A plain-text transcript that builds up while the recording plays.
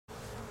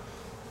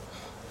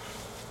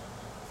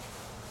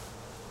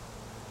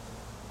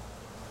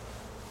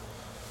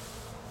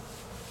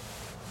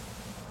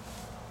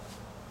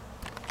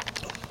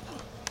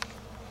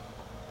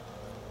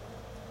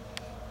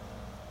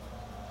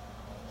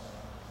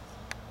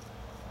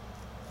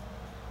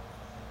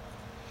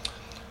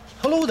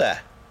Hello there,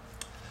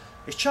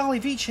 it's Charlie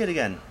Veitch here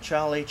again,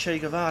 Charlie Che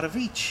Guevara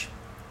Veitch.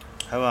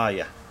 How are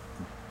you?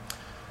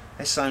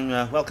 Yes, I'm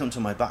welcome to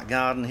my back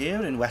garden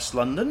here in West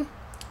London.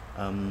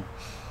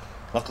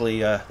 Luckily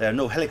there are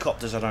no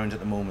helicopters around at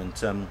the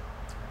moment.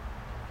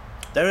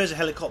 There is a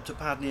helicopter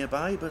pad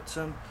nearby, but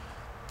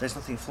there's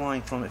nothing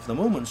flying from it for the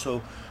moment,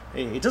 so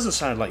it doesn't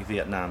sound like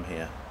Vietnam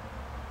here.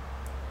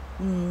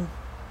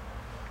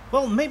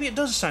 Well, maybe it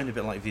does sound a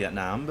bit like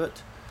Vietnam,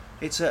 but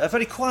it's a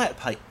very quiet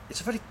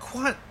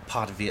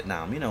part of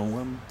Vietnam, you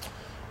know.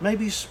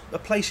 Maybe it's a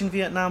place in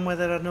Vietnam where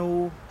there are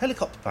no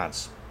helicopter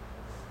pads.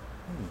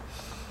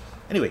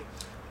 Anyway,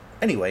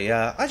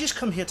 I just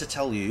come here to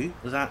tell you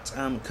that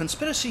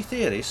conspiracy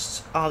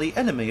theorists are the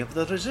enemy of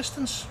the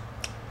resistance.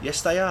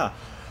 Yes, they are.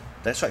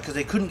 That's right, because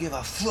they couldn't give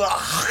a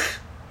fuck.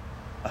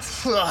 A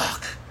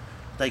fuck.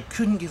 They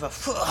couldn't give a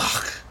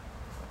fuck.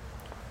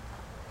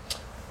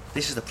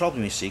 This is the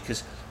problem, you see,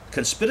 because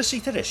conspiracy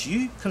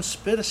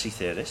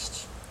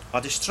theorists,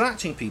 are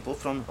distracting people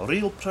from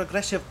real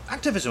progressive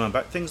activism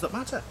about things that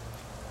matter.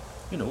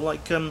 You know,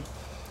 like, how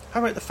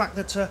about the fact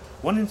that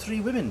 1 in 3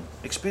 women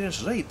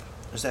experience rape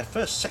as their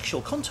first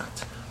sexual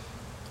contact,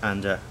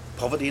 and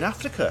poverty in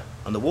Africa,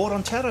 and the war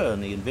on terror,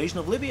 and the invasion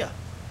of Libya.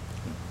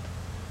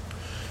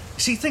 You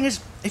see, the thing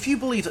is, if you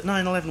believe that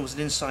 9/11 was an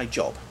inside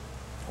job,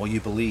 or you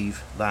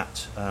believe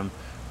that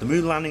the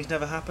moon landings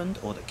never happened,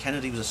 or that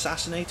Kennedy was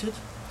assassinated,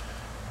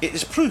 it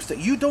is proof that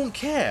you don't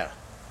care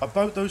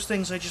about those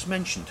things I just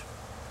mentioned.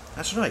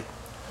 That's right.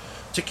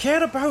 To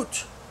care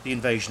about the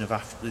invasion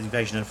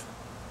of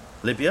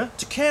Libya,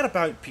 to care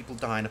about people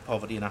dying of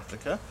poverty in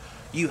Africa,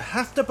 you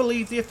have to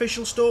believe the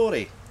official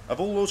story of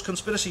all those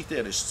conspiracy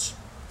theories.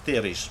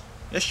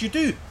 Yes, you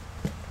do.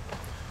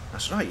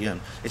 That's right, yeah.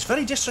 It's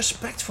very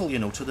disrespectful, you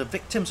know, to the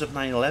victims of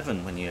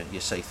 9/11 when you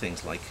say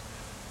things like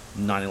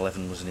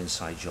 9/11 was an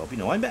inside job. You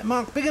know, I met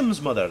Mark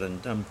Bigham's mother,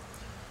 and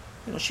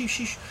you know,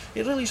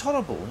 it really is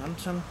horrible,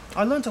 and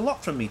I learnt a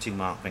lot from meeting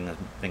Mark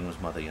Bingham's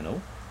mother, you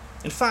know.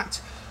 In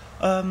fact,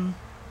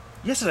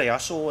 yesterday I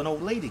saw an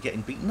old lady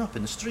getting beaten up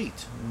in the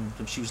street,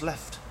 and she was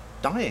left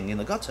dying in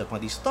the gutter by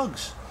these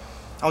thugs.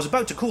 I was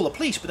about to call the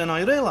police, but then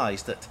I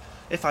realised that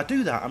if I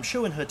do that, I'm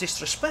showing her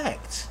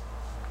disrespect.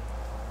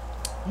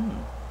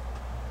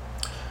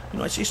 You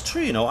know, it's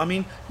true, you know. I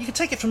mean, you can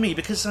take it from me,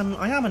 because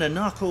I am an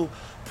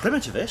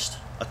anarcho-primitivist,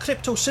 a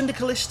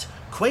crypto-syndicalist,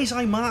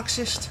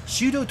 quasi-Marxist,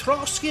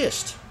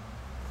 pseudo-Trotskyist.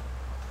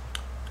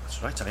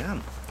 That's right, I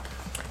am.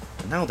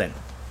 Now then,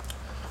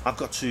 I've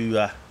got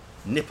to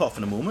nip off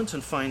in a moment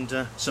and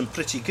find some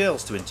pretty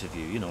girls to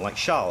interview, you know, like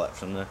Charlotte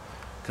from the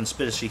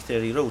Conspiracy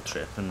Theory road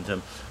trip,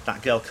 and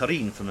that girl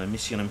Karine from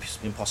Mission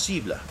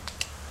Impossible.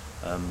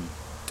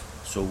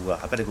 So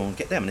I better go and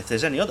get them. And if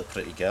there's any other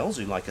pretty girls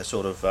who like a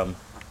sort of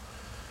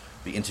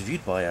be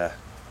interviewed by a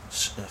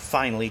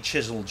finely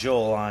chiselled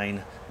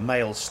jawline,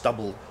 male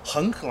stubble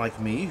hunk like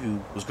me,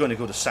 who was going to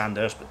go to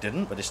Sandhurst but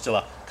didn't, but is still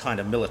a kind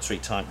of military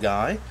type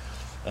guy,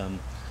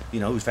 you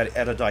know, who's very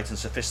erudite and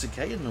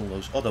sophisticated and all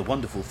those other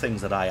wonderful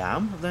things that I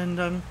am,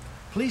 then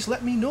please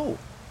let me know.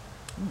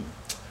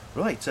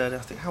 Right, I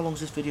think, how long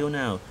is this video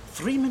now?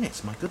 3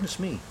 minutes, my goodness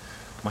me.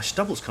 My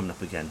stubble's coming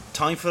up again.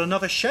 Time for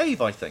another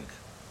shave, I think.